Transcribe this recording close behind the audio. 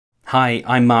Hi,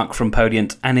 I'm Mark from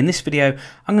Podient, and in this video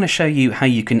I'm going to show you how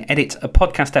you can edit a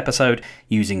podcast episode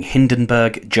using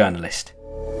Hindenburg Journalist.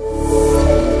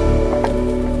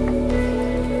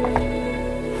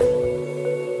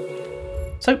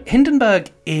 So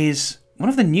Hindenburg is one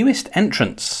of the newest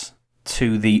entrants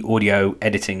to the audio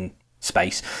editing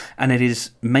space, and it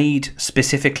is made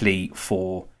specifically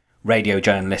for radio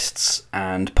journalists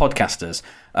and podcasters,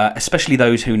 especially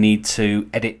those who need to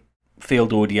edit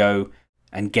field audio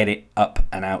and get it up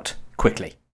and out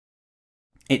quickly.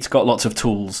 It's got lots of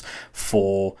tools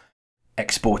for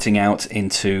exporting out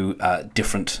into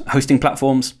different hosting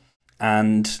platforms,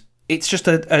 and it's just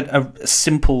a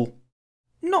simple,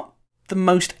 not the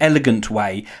most elegant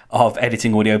way of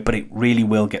editing audio, but it really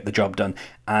will get the job done,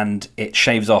 and it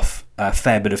shaves off a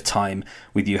fair bit of time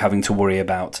with you having to worry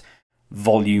about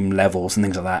volume levels and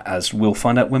things like that, as we'll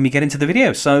find out when we get into the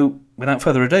video. So without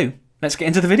further ado, let's get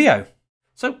into the video.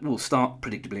 So we'll start,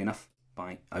 predictably enough,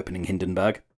 by opening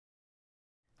Hindenburg.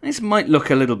 This might look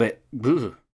a little bit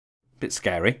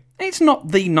scary. It's not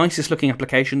the nicest looking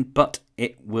application, but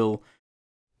it will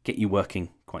get you working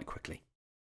quite quickly.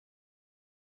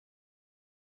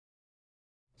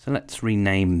 So let's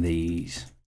rename these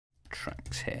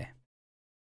tracks here.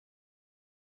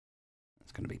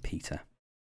 It's going to be Peter.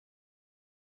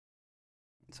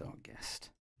 It's our guest,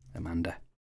 Amanda.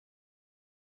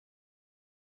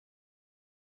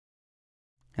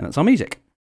 And that's our music.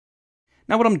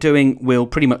 Now what I'm doing will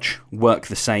pretty much work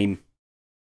the same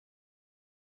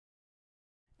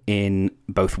in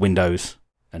both Windows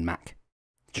and Mac.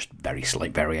 Just very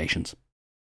slight variations.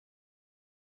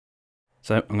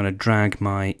 So I'm going to drag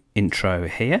my intro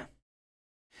here.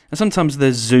 And sometimes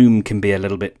the zoom can be a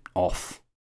little bit off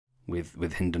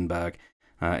with Hindenburg.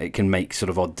 It can make sort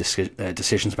of odd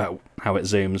decisions about how it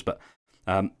zooms, but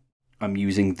I'm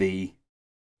using the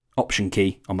Option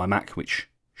key on my Mac, which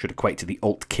should equate to the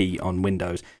Alt key on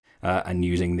Windows, and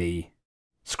using the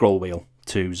scroll wheel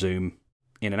to zoom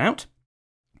in and out.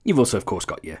 You've also, of course,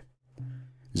 got your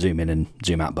zoom in and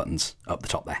zoom out buttons up the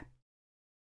top there.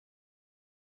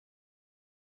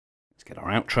 Let's get our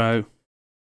outro.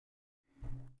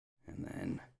 And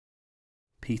then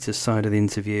Peter's side of the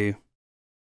interview.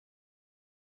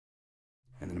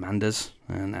 And then Amanda's.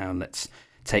 And now let's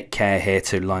take care here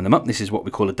to line them up. This is what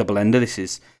we call a double ender. This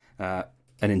is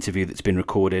an interview that's been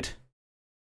recorded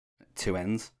at two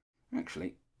ends.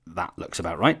 Actually, that looks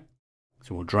about right.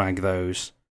 So we'll drag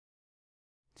those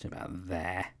to about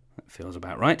there. That feels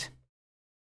about right.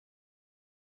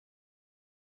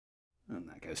 And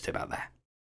that goes to about there.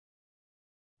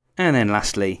 And then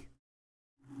lastly,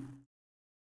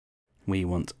 we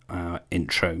want our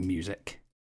intro music.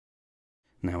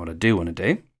 Now what I do want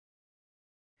to do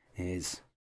is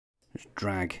just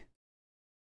drag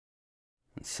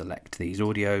and select these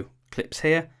audio clips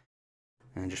here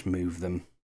and just move them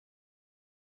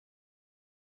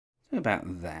to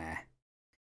about there.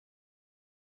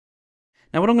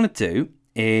 Now what I'm going to do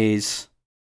is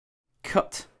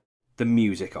cut the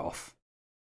music off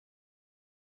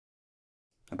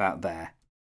about there,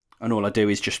 and all I do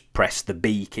is just press the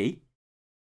B key,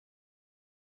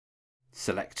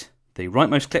 select the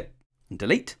rightmost clip and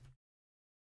delete,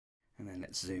 and then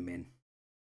let's zoom in.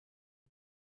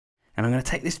 And I'm going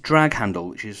to take this drag handle,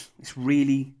 which is this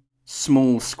really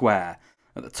small square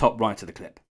at the top right of the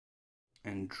clip,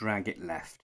 and drag it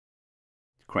left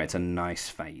to create a nice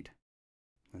fade.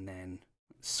 And then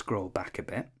scroll back a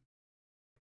bit.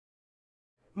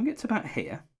 We'll get to about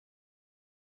here.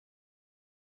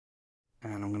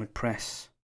 And I'm going to press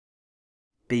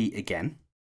B again.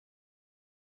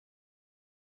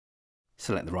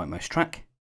 Select the rightmost track.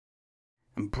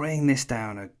 And bring this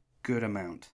down a good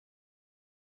amount.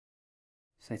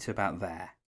 Say to about there.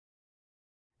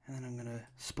 And then I'm going to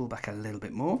spool back a little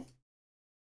bit more.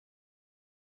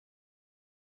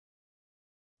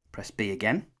 Press B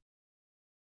again.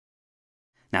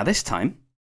 Now this time,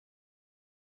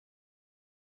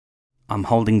 I'm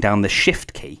holding down the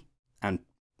Shift key and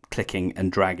clicking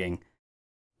and dragging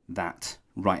that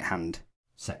right hand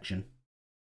section.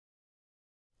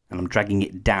 And I'm dragging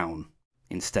it down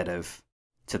instead of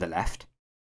to the left.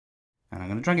 And I'm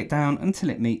going to drag it down until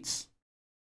it meets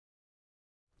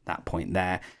that point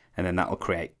there, and then that will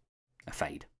create a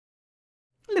fade.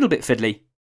 A little bit fiddly,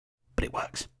 but it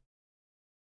works.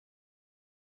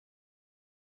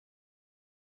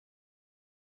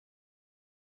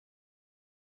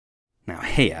 Now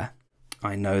here,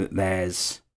 I know that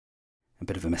there's a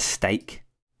bit of a mistake,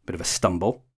 a bit of a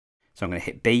stumble. So I'm going to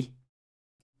hit B,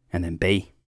 and then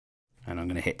B, and I'm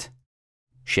going to hit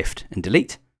Shift and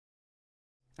delete.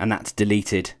 And that's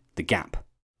deleted the gap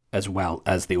as well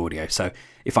as the audio. So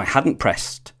if I hadn't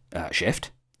pressed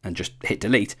Shift and just hit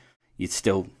delete, you'd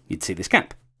see this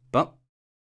gap. But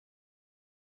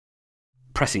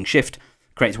pressing Shift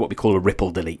creates what we call a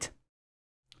ripple delete.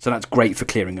 So that's great for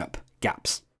clearing up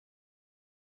gaps.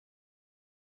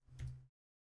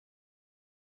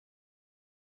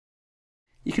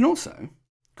 You can also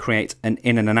create an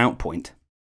in and an out point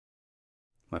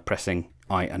by pressing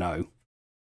I and O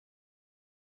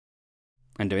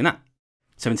and doing that.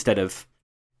 So instead of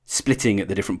splitting at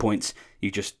the different points,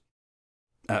 you just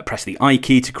press the I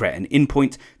key to create an in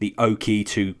point, the O key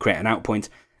to create an out point,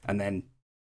 and then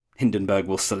Hindenburg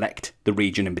will select the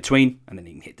region in between, and then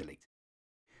you can hit delete.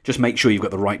 Just make sure you've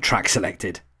got the right track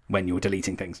selected when you're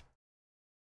deleting things.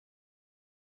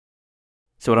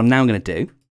 So what I'm now going to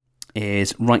do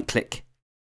is right-click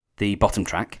the bottom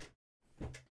track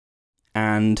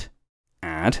and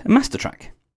add a master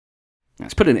track.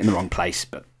 Let's put it in the wrong place,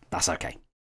 but that's okay.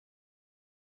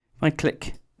 If I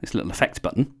click this little effects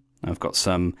button, I've got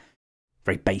some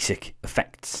very basic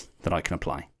effects that I can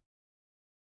apply.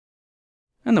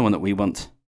 And the one that we want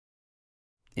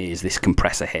is this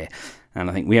compressor here. And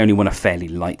I think we only want a fairly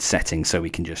light setting, so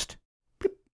we can just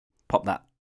pop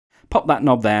that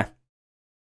knob there.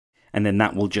 And then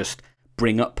that will just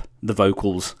bring up the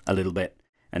vocals a little bit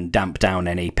and damp down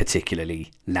any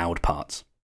particularly loud parts.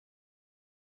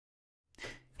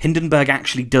 Hindenburg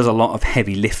actually does a lot of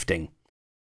heavy lifting.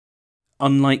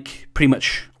 Unlike pretty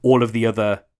much all of the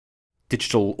other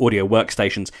digital audio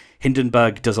workstations,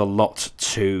 Hindenburg does a lot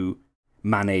to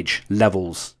manage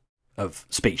levels of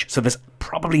speech. So there's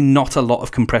probably not a lot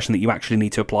of compression that you actually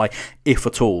need to apply, if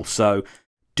at all. So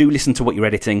do listen to what you're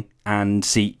editing and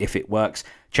see if it works.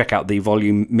 Check out the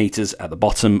volume meters at the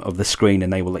bottom of the screen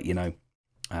and they will let you know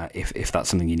if that's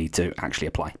something you need to actually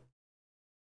apply.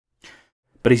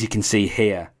 But as you can see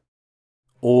here,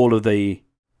 all of the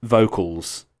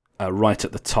vocals are right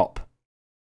at the top.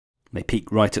 They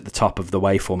peak right at the top of the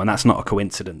waveform, and that's not a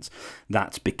coincidence.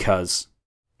 That's because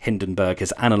Hindenburg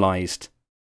has analysed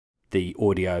the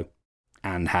audio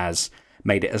and has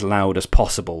made it as loud as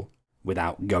possible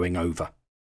without going over.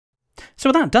 So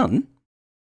with that done,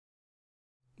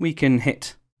 we can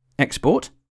hit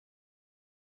export.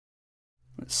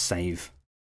 Let's save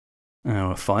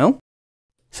our file.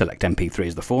 Select MP3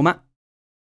 as the format.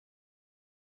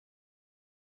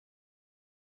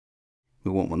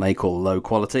 We want what they call low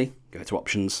quality. Go to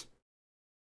options.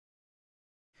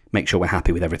 Make sure we're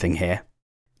happy with everything here.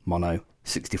 Mono,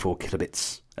 64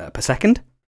 kilobits per second.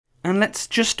 And let's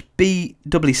just be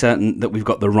doubly certain that we've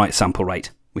got the right sample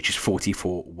rate, which is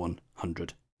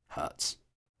 44,100 Hertz.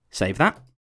 Save that.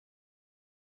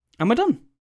 And we're done.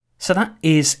 So that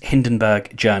is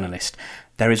Hindenburg Journalist.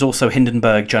 There is also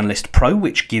Hindenburg Journalist Pro,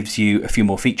 which gives you a few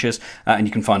more features, and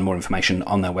you can find more information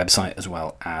on their website as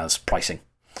well as pricing.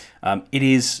 It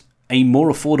is a more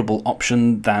affordable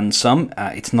option than some.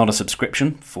 It's not a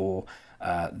subscription for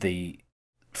the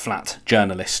flat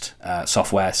journalist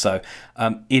software, so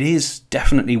it is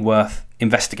definitely worth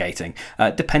investigating,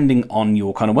 depending on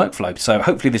your kind of workflow. So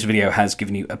hopefully this video has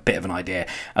given you a bit of an idea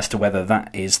as to whether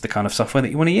that is the kind of software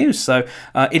that you want to use. So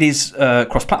it is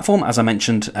cross-platform, as I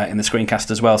mentioned in the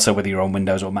screencast as well, so whether you're on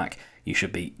Windows or Mac, you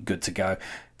should be good to go.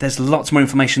 There's lots more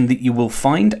information that you will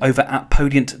find over at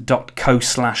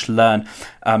podiant.co/learn.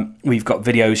 We've got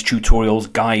videos,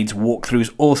 tutorials, guides,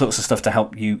 walkthroughs, all sorts of stuff to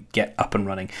help you get up and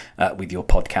running with your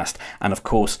podcast. And of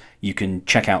course, you can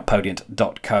check out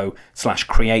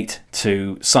podiant.co/create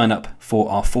to sign up for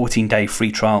our 14-day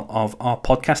free trial of our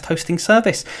podcast hosting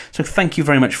service. So thank you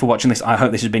very much for watching this. I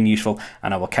hope this has been useful,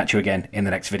 and I will catch you again in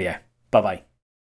the next video. Bye-bye.